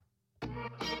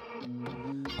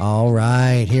All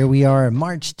right, here we are,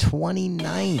 March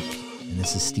 29th. And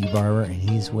this is Steve Barber, and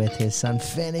he's with his son,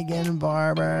 Finnegan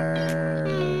Barber.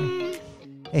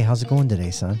 Hey, how's it going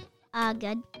today, son?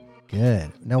 Good.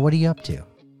 Good. Now, what are you up to?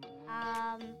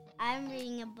 I'm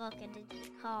reading a book, and it's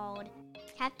called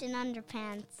Captain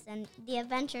Underpants and the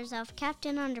Adventures of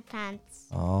Captain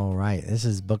Underpants. All right, this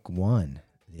is book 1,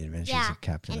 The Adventures of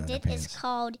Captain Underpants.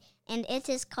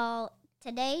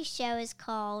 Today's show is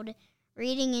called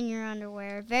Reading in Your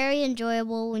Underwear. Very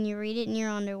enjoyable when you read it in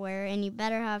your underwear, and you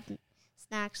better have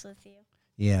snacks with you.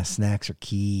 Yeah, snacks are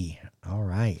key. All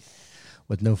right.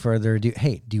 With no further ado,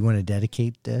 hey, do you want to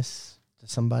dedicate this to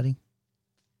somebody?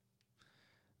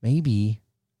 Maybe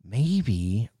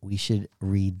we should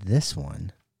read this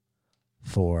one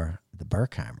for the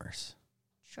Burkheimers.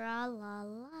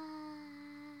 Tra-la-la.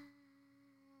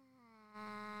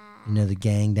 You know the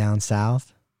gang down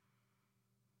south?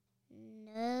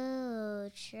 No,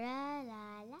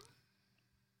 tra-la-la.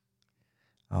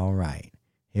 All right,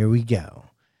 here we go.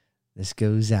 This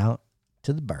goes out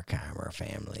to the Burkheimer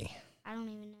family. I don't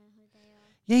even know who they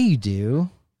are. Yeah, you do.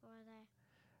 Who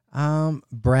are they?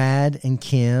 Brad and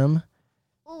Kim.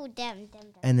 Oh, them.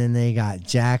 And then they got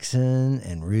Jackson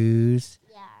and Ruth.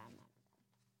 Yeah, I remember.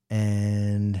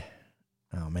 And,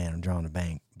 oh man, I'm drawing a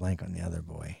blank on the other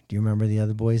boy. Do you remember the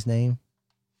other boy's name?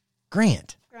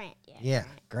 Grant. Grant, yeah. Yeah,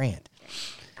 Grant.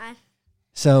 I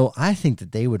So I think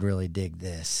that they would really dig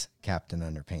this Captain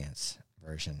Underpants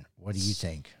version. What do you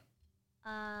think?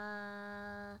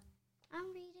 I'm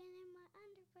reading in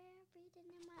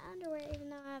my underwear, even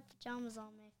though I have pajamas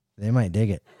on me. They might dig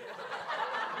it.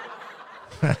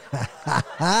 They're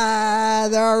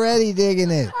already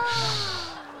digging it.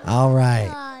 All right.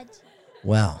 God.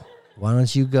 Well, why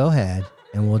don't you go ahead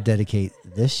and we'll dedicate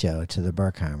this show to the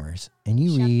Burkheimers, and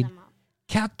you Shut read them up.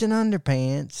 Captain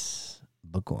Underpants,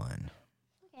 book 1.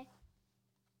 Okay.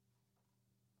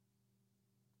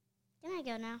 Can I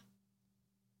go now?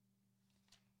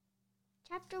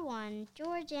 Chapter 1,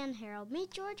 George and Harold.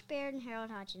 Meet George Baird and Harold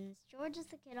Hutchins. George is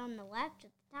the kid on the left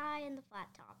with the tie and the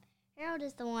flat top. Harold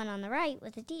is the one on the right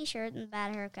with the t-shirt and the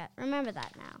bad haircut. Remember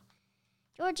that now.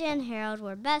 George and Harold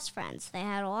were best friends. They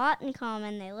had a lot in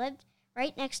common. They lived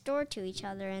right next door to each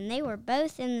other, and they were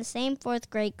both in the same 4th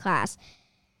grade class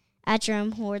at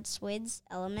Jerome Horde Swid's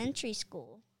elementary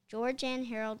school. George and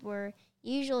Harold were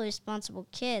usually responsible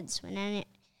kids.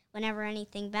 Whenever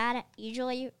anything bad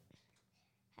usually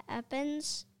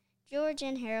happens, George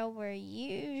and Harold were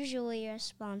usually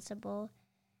responsible.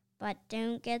 But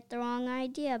don't get the wrong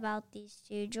idea about these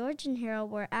two. George and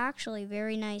Harold were actually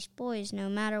very nice boys, no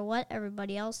matter what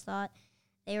everybody else thought.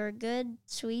 They were good,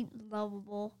 sweet,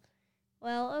 lovable.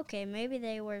 Well, okay, maybe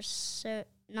they weren't so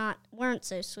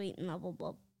sweet and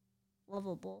lovable,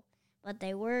 but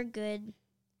they were good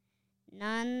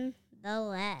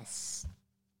nonetheless.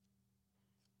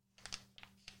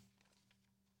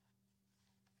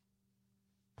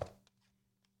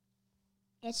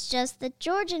 It's just that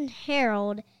George and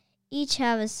Harold each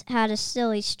had a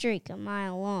silly streak a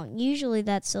mile long. Usually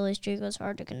that silly streak was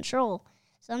hard to control.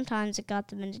 Sometimes it got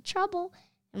them into trouble,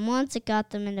 and once it got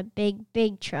them into big,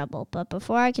 big trouble. But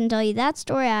before I can tell you that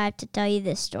story, I have to tell you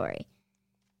this story.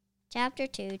 Chapter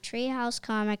 2, Treehouse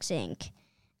Comics, Inc.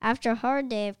 After a hard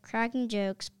day of cracking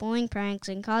jokes, pulling pranks,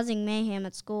 and causing mayhem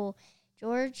at school,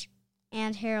 George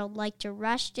and Harold liked to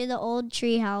rush to the old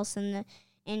treehouse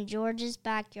in George's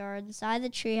backyard. Inside the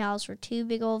treehouse were 2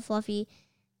 big old fluffy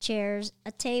chairs,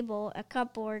 a table, a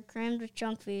cupboard crammed with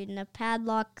junk food, and a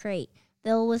padlocked crate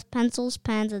filled with pencils,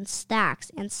 pens, and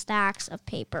stacks of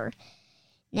paper.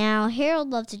 Now, Harold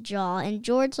loved to draw, and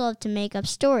George loved to make up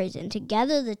stories, and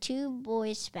together the 2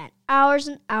 boys spent hours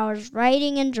and hours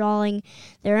writing and drawing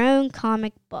their own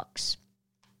comic books.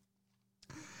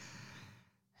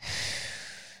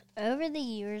 Over the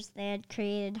years, they had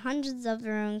created hundreds of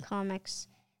their own comics,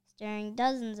 starring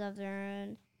dozens of their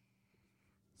own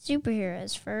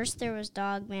superheroes. First, there was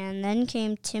Dogman, then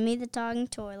came Timmy the Talking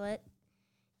Toilet,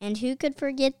 and who could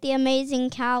forget the Amazing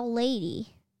Cow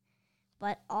Lady?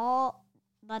 But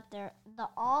the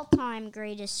all-time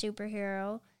greatest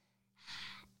superhero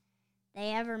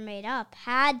they ever made up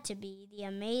had to be the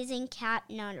Amazing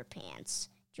Captain Underpants.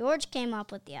 George came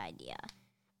up with the idea.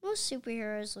 Most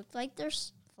superheroes look like they're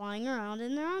flying around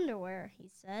in their underwear, he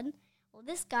said. Well,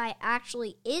 this guy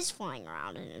actually is flying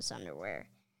around in his underwear.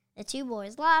 The 2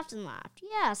 boys laughed and laughed.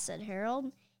 Yeah, said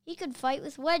Harold. He could fight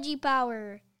with wedgie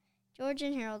power. George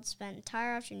and Harold spent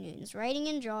entire afternoons writing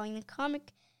and drawing the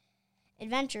comic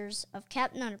adventures of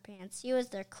Captain Underpants. He was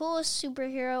their coolest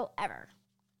superhero ever.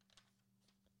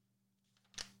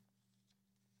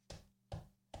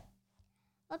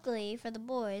 Luckily for the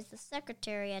boys, the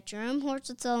secretary at Jerome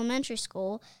Horwitz Elementary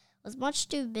School was much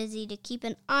too busy to keep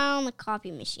an eye on the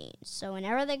copy machine. So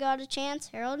whenever they got a chance,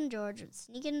 Harold and George would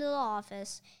sneak into the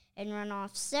office and run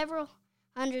off several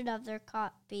hundred of their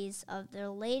copies of their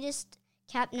latest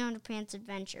Captain Underpants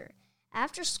adventure.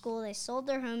 After school, they sold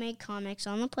their homemade comics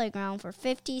on the playground for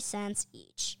 50 cents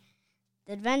each.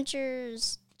 The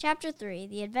Adventures, Chapter 3,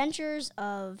 The Adventures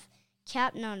of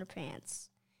Captain Underpants,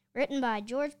 written by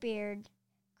George Beard,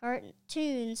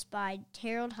 cartoons by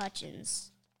Harold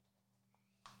Hutchins.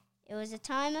 It was a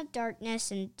time of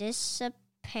darkness and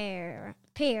despair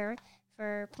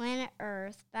for planet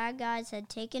Earth. Bad guys had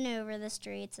taken over the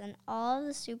streets, and all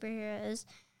the superheroes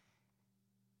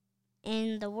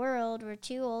in the world were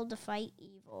too old to fight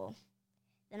evil.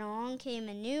 Then along came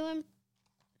a new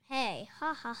Then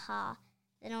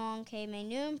along came a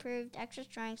new improved extra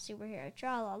strength superhero.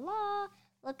 Tra-la-la!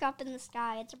 Look up in the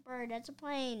sky. It's a bird. It's a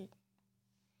plane.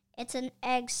 It's an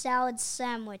egg salad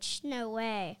sandwich. No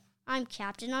way. I'm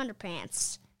Captain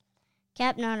Underpants.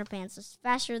 Captain Underpants is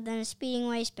faster than a speeding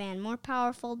waistband, more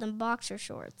powerful than boxer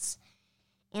shorts,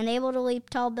 and able to leap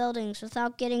tall buildings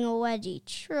without getting a wedgie.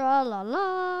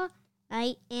 Tra-la-la!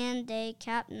 Night and day,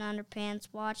 Captain Underpants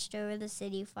watched over the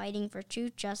city, fighting for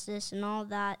truth, justice, and all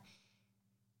that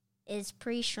is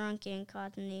pre-shrunken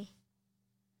cottony.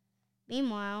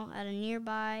 Meanwhile, at a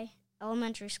nearby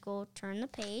elementary school, turn the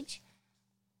page.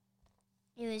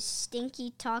 It was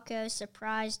Stinky Taco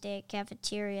Surprise Day at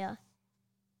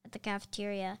the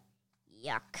cafeteria.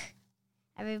 Yuck.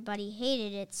 Everybody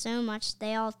hated it so much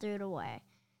they all threw it away.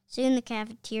 Soon the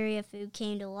cafeteria food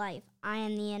came to life. I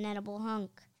am the inedible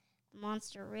hunk. The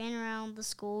monster ran around the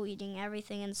school eating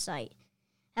everything in sight.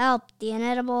 Help! The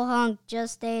inedible hunk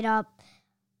just ate up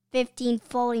 15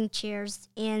 folding chairs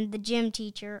and the gym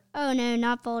teacher. Oh no,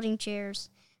 not folding chairs.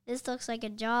 This looks like a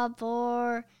job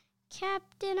for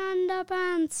Captain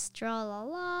Underpants.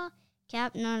 Tra-la-la.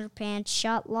 Captain Underpants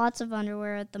shot lots of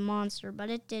underwear at the monster, but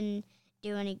it didn't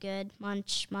do any good.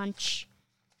 Munch, munch.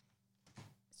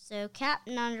 So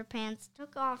Captain Underpants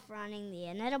took off running. The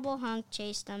inedible hunk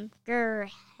chased him. Grr,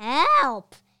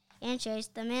 help! And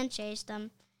chased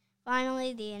them.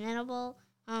 Finally, the inedible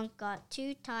hunk got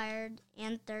too tired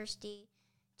and thirsty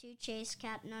to chase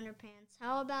Captain Underpants.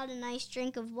 How about a nice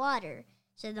drink of water?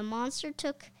 So the monster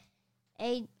took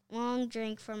a long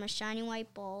drink from a shiny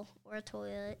white bowl or a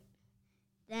toilet.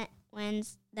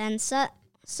 Then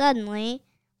suddenly,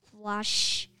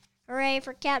 flush! Hooray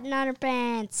for Captain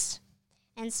Underpants!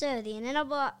 And so the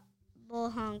inedible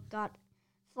hunk got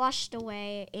flushed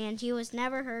away, and he was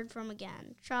never heard from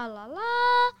again. Tra-la-la!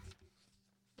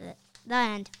 The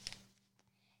end.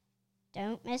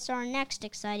 Don't miss our next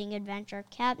exciting adventure,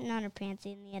 Captain Underpants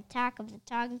and the attack of the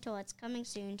talking toilets, coming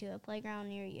soon to a playground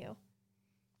near you.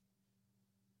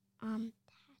 Dad, am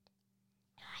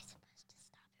I supposed to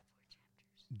stop at 4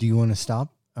 chapters? Do you want to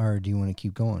stop, or do you want to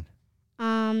keep going?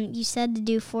 You said to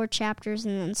do 4 chapters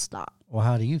and then stop. Well,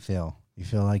 how do you feel? You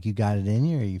feel like you got it in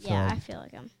you, or you feel I feel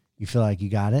like you feel like you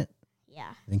got it?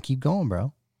 Yeah. Then keep going,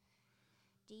 bro.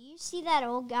 Do you see that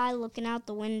old guy looking out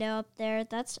the window up there?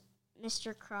 That's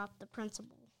Mr. Krupp, the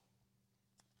principal.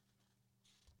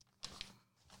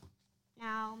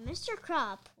 Now, Mr.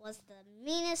 Krupp was the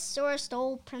meanest, sorest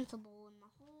old principal in the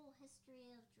whole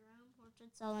history of Jerome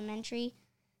Horwitz Elementary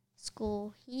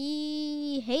School.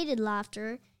 He hated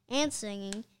laughter and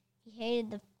singing. He hated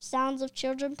the sounds of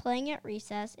children playing at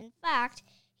recess. In fact,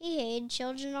 he hated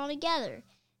children altogether.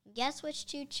 And guess which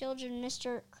 2 children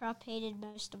Mr. Krupp hated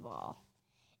most of all?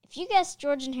 If you guessed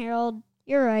George and Harold,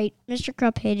 you're right. Mr.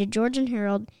 Krupp hated George and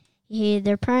Harold. He hated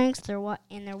their pranks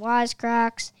and their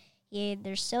wisecracks. He hated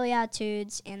their silly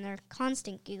attitudes and their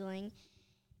constant giggling.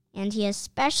 And he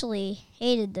especially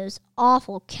hated those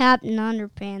awful Captain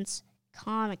Underpants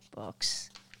comic books.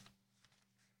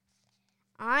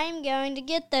 I'm going to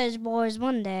get those boys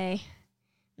one day,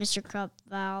 Mr. Krupp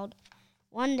vowed.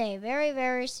 One day, very,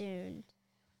 very soon.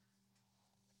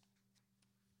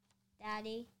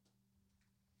 Daddy,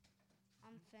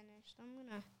 I'm finished. I'm going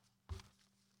to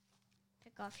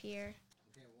pick off here.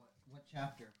 Okay, what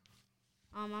chapter?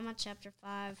 I'm at chapter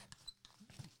 5.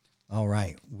 All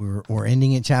right, we're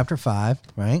ending at chapter 5,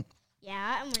 right?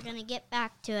 Yeah, and we're going to get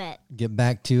back to it. Get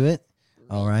back to it.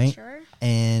 All right. Sure.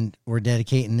 And we're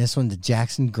dedicating this one to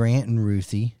Jackson, Grant, and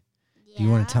Ruthie. Yeah. Do you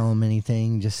want to tell them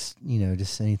anything? Just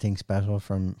anything special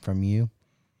from you?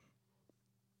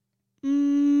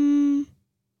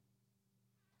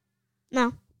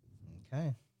 No.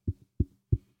 Okay.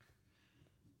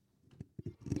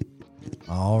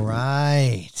 All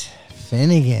right.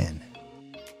 Finnegan.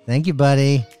 Thank you,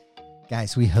 buddy.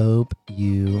 Guys, we hope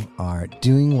you are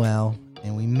doing well,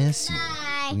 and we miss you.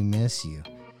 Bye. We miss you.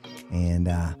 And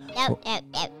Goodbye.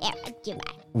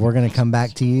 we're going to come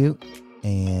back to you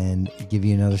and give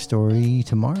you another story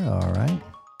tomorrow, all right?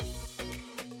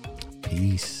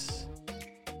 Peace.